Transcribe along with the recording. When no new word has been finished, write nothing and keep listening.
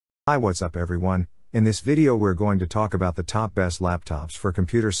Hi, what's up everyone? In this video we're going to talk about the top best laptops for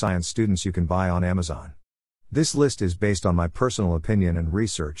computer science students you can buy on Amazon. This list is based on my personal opinion and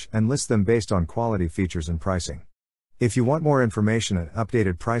research and lists them based on quality, features and pricing. If you want more information and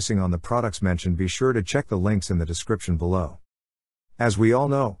updated pricing on the products mentioned, be sure to check the links in the description below. As we all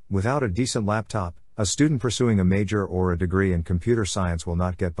know, without a decent laptop, a student pursuing a major or a degree in computer science will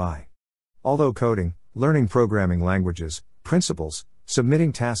not get by. Although coding, learning programming languages, principles,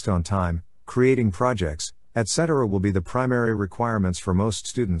 submitting tasks on time, creating projects, etc. will be the primary requirements for most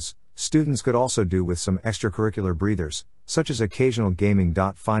students, students could also do with some extracurricular breathers, such as occasional gaming.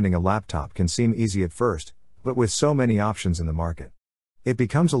 Finding a laptop can seem easy at first, but with so many options in the market, it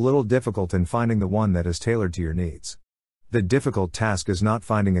becomes a little difficult in finding the one that is tailored to your needs. The difficult task is not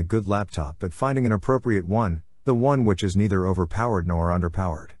finding a good laptop but finding an appropriate one, the one which is neither overpowered nor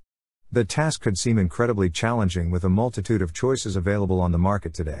underpowered. The task could seem incredibly challenging with a multitude of choices available on the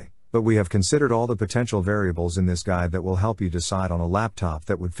market today, but we have considered all the potential variables in this guide that will help you decide on a laptop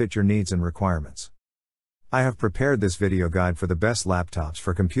that would fit your needs and requirements. I have prepared this video guide for the best laptops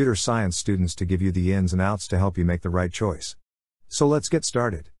for computer science students to give you the ins and outs to help you make the right choice. So let's get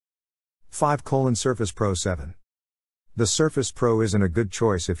started. 5. Surface Pro 7. The Surface Pro isn't a good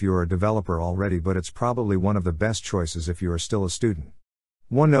choice if you are a developer already, but it's probably one of the best choices if you are still a student.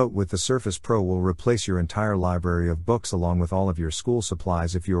 One note with the Surface Pro will replace your entire library of books along with all of your school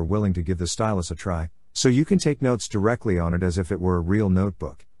supplies if you are willing to give the stylus a try, so you can take notes directly on it as if it were a real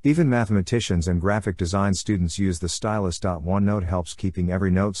notebook. Even mathematicians and graphic design students use the stylus. OneNote helps keeping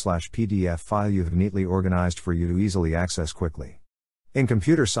every note/PDF file you have neatly organized for you to easily access quickly. In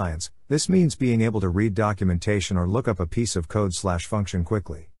computer science, this means being able to read documentation or look up a piece of code/function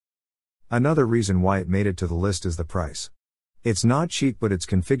quickly. Another reason why it made it to the list is the price. It's not cheap, but it's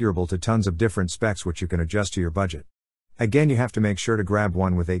configurable to tons of different specs which you can adjust to your budget. Again, you have to make sure to grab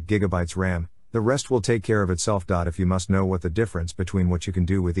one with 8 GB RAM, the rest will take care of itself. If you must know what the difference between what you can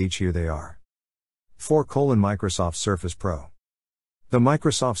do with each, here they are. 4. Microsoft Surface Pro. The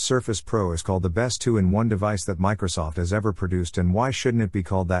Microsoft Surface Pro is called the best 2-in-1 device that Microsoft has ever produced, and why shouldn't it be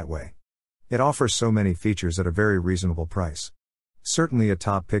called that way? It offers so many features at a very reasonable price. Certainly a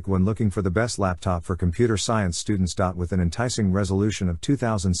top pick when looking for the best laptop for computer science students. With an enticing resolution of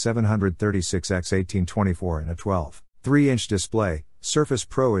 2736 x 1824 and a 12.3-inch display, Surface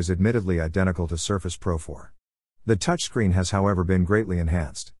Pro is admittedly identical to Surface Pro 4. The touchscreen has however been greatly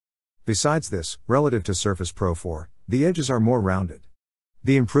enhanced. Besides this, relative to Surface Pro 4, the edges are more rounded.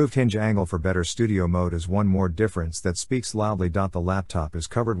 The improved hinge angle for better studio mode is one more difference that speaks loudly. The laptop is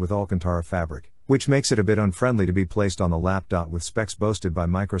covered with Alcantara fabric, which makes it a bit unfriendly to be placed on the lap. With specs boasted by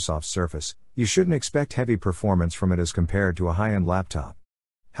Microsoft Surface, you shouldn't expect heavy performance from it as compared to a high-end laptop.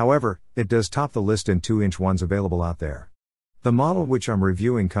 However, it does top the list in 2-inch ones available out there. The model which I'm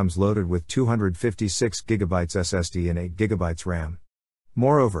reviewing comes loaded with 256 GB SSD and 8 GB RAM.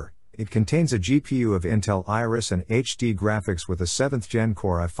 Moreover, it contains a GPU of Intel Iris and HD graphics with a 7th Gen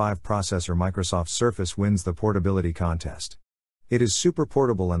Core i5 processor. Microsoft Surface wins the portability contest. It is super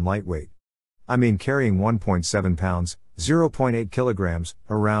portable and lightweight. I mean, carrying 1.7 pounds, 0.8 kilograms,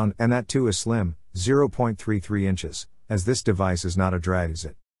 around, and that too is slim, 0.33 inches, as this device is not a drag, is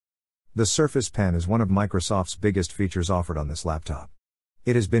it? The Surface Pen is one of Microsoft's biggest features offered on this laptop.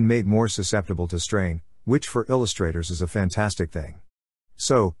 It has been made more susceptible to strain, which for illustrators is a fantastic thing.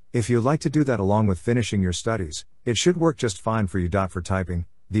 So, if you like to do that along with finishing your studies, it should work just fine for you. For typing,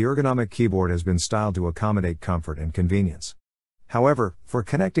 the ergonomic keyboard has been styled to accommodate comfort and convenience. However, for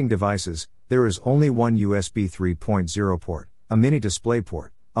connecting devices, there is only one USB 3.0 port, a mini display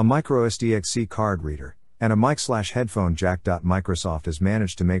port, a microSD card reader, and a mic/headphone jack. Microsoft has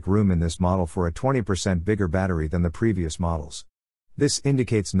managed to make room in this model for a 20% bigger battery than the previous models. This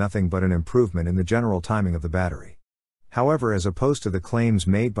indicates nothing but an improvement in the general timing of the battery. However, as opposed to the claims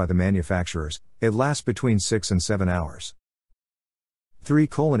made by the manufacturers, it lasts between 6 and 7 hours. 3.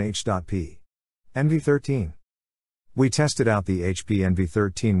 H.P. NV13. We tested out the HP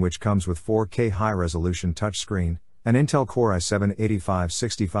NV13, which comes with 4K high-resolution touchscreen, an Intel Core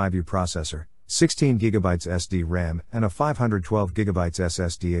i7-8565U processor, 16 GB SD RAM, and a 512 GB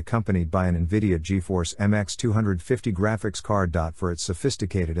SSD accompanied by an NVIDIA GeForce MX 250 graphics card. For its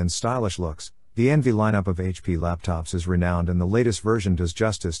sophisticated and stylish looks, the NV lineup of HP laptops is renowned, and the latest version does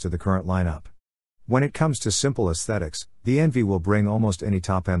justice to the current lineup. When it comes to simple aesthetics, the NV will bring almost any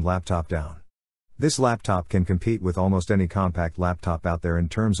top-end laptop down. This laptop can compete with almost any compact laptop out there in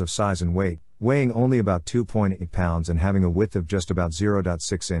terms of size and weight, weighing only about 2.8 pounds and having a width of just about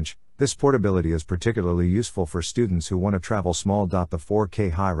 0.6 inch. This portability is particularly useful for students who want to travel small. The 4K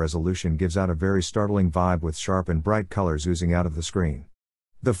high resolution gives out a very startling vibe with sharp and bright colors oozing out of the screen.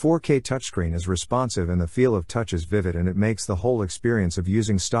 The 4K touchscreen is responsive and the feel of touch is vivid, and it makes the whole experience of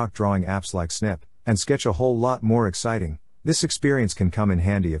using stock drawing apps like Snip and Sketch a whole lot more exciting. This experience can come in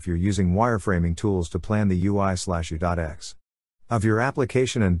handy if you're using wireframing tools to plan the UI/U.X of your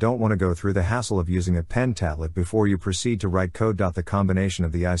application and don't want to go through the hassle of using a pen tablet before you proceed to write code. The combination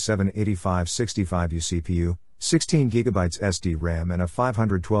of the i7-8565U CPU, 16GB SD RAM and a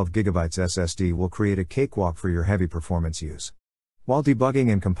 512GB SSD will create a cakewalk for your heavy performance use. While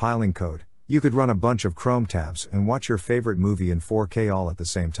debugging and compiling code, you could run a bunch of Chrome tabs and watch your favorite movie in 4K all at the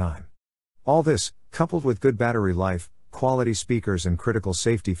same time. All this, coupled with good battery life, quality speakers and critical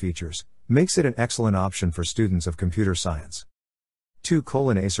safety features, makes it an excellent option for students of computer science. 2.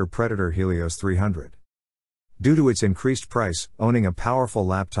 Acer Predator Helios 300. Due to its increased price, owning a powerful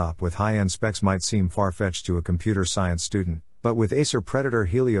laptop with high-end specs might seem far-fetched to a computer science student, but with Acer Predator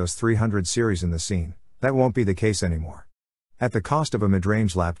Helios 300 series in the scene, that won't be the case anymore. At the cost of a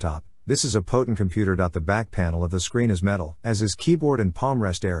mid-range laptop, this is a potent computer. The back panel of the screen is metal, as is keyboard and palm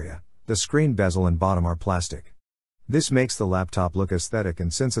rest area. The screen bezel and bottom are plastic. This makes the laptop look aesthetic,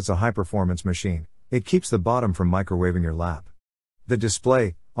 and since it's a high-performance machine, it keeps the bottom from microwaving your lap. The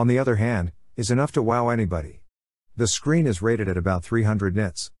display, on the other hand, is enough to wow anybody. The screen is rated at about 300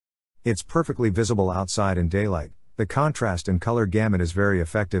 nits. It's perfectly visible outside in daylight. The contrast and color gamut is very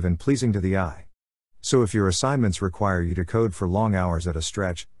effective and pleasing to the eye. So if your assignments require you to code for long hours at a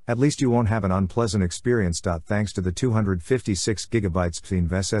stretch, at least you won't have an unpleasant experience. Thanks to the 256GB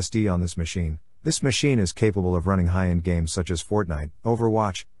SSD on this machine is capable of running high-end games such as Fortnite,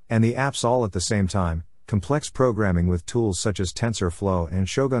 Overwatch, and the apps all at the same time. Complex programming with tools such as TensorFlow and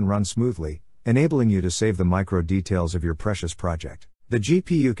Shogun run smoothly, enabling you to save the micro details of your precious project. The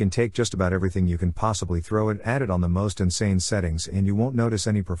GPU can take just about everything you can possibly throw at it on the most insane settings, and you won't notice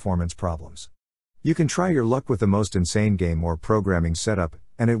any performance problems. You can try your luck with the most insane game or programming setup,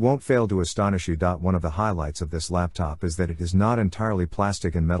 and it won't fail to astonish you. One of the highlights of this laptop is that it is not entirely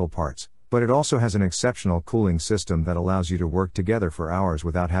plastic and metal parts, but it also has an exceptional cooling system that allows you to work together for hours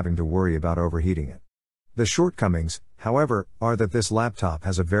without having to worry about overheating it. The shortcomings, however, are that this laptop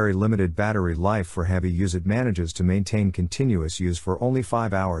has a very limited battery life for heavy use. It manages to maintain continuous use for only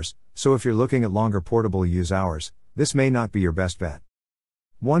 5 hours, so if you're looking at longer portable use hours, this may not be your best bet.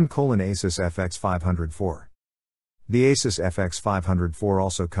 1. Asus FX504. The Asus FX504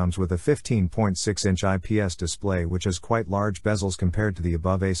 also comes with a 15.6-inch IPS display which has quite large bezels compared to the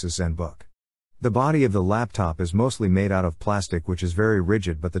above Asus ZenBook. The body of the laptop is mostly made out of plastic, which is very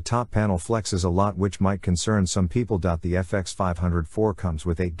rigid, but the top panel flexes a lot, which might concern some people. The FX504 comes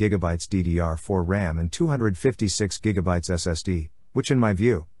with 8GB DDR4 RAM and 256GB SSD, which in my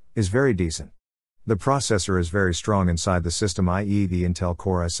view, is very decent. The processor is very strong inside the system, i.e. the Intel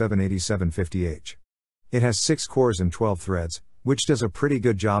Core i7-8750H. It has 6 cores and 12 threads, which does a pretty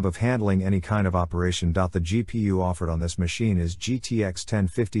good job of handling any kind of operation. The GPU offered on this machine is GTX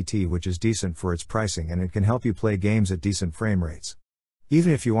 1050 Ti, which is decent for its pricing, and it can help you play games at decent frame rates.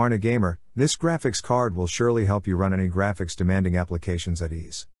 Even if you aren't a gamer, this graphics card will surely help you run any graphics demanding applications at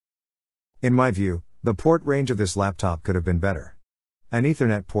ease. In my view, the port range of this laptop could have been better. An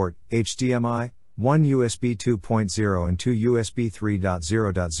Ethernet port, HDMI, 1 USB 2.0 and 2 USB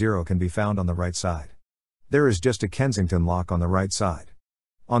 3.0.0 can be found on the right side. There is just a Kensington lock on the right side.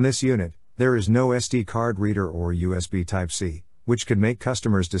 On this unit, there is no SD card reader or USB Type-C, which could make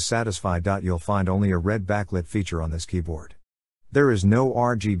customers dissatisfied. You'll find only a red backlit feature on this keyboard. There is no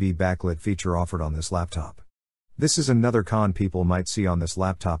RGB backlit feature offered on this laptop. This is another con people might see on this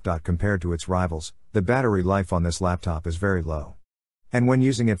laptop. Compared to its rivals, the battery life on this laptop is very low. And when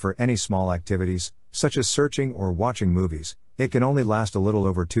using it for any small activities, such as searching or watching movies, it can only last a little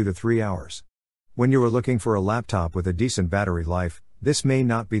over 2 to 3 hours. When you are looking for a laptop with a decent battery life, this may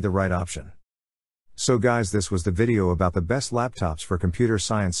not be the right option. So guys, this was the video about the best laptops for computer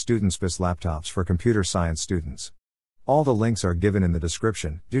science students. Best laptops for computer science students. All the links are given in the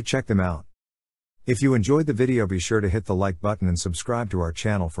description, do check them out. If you enjoyed the video, be sure to hit the like button and subscribe to our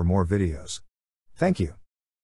channel for more videos. Thank you.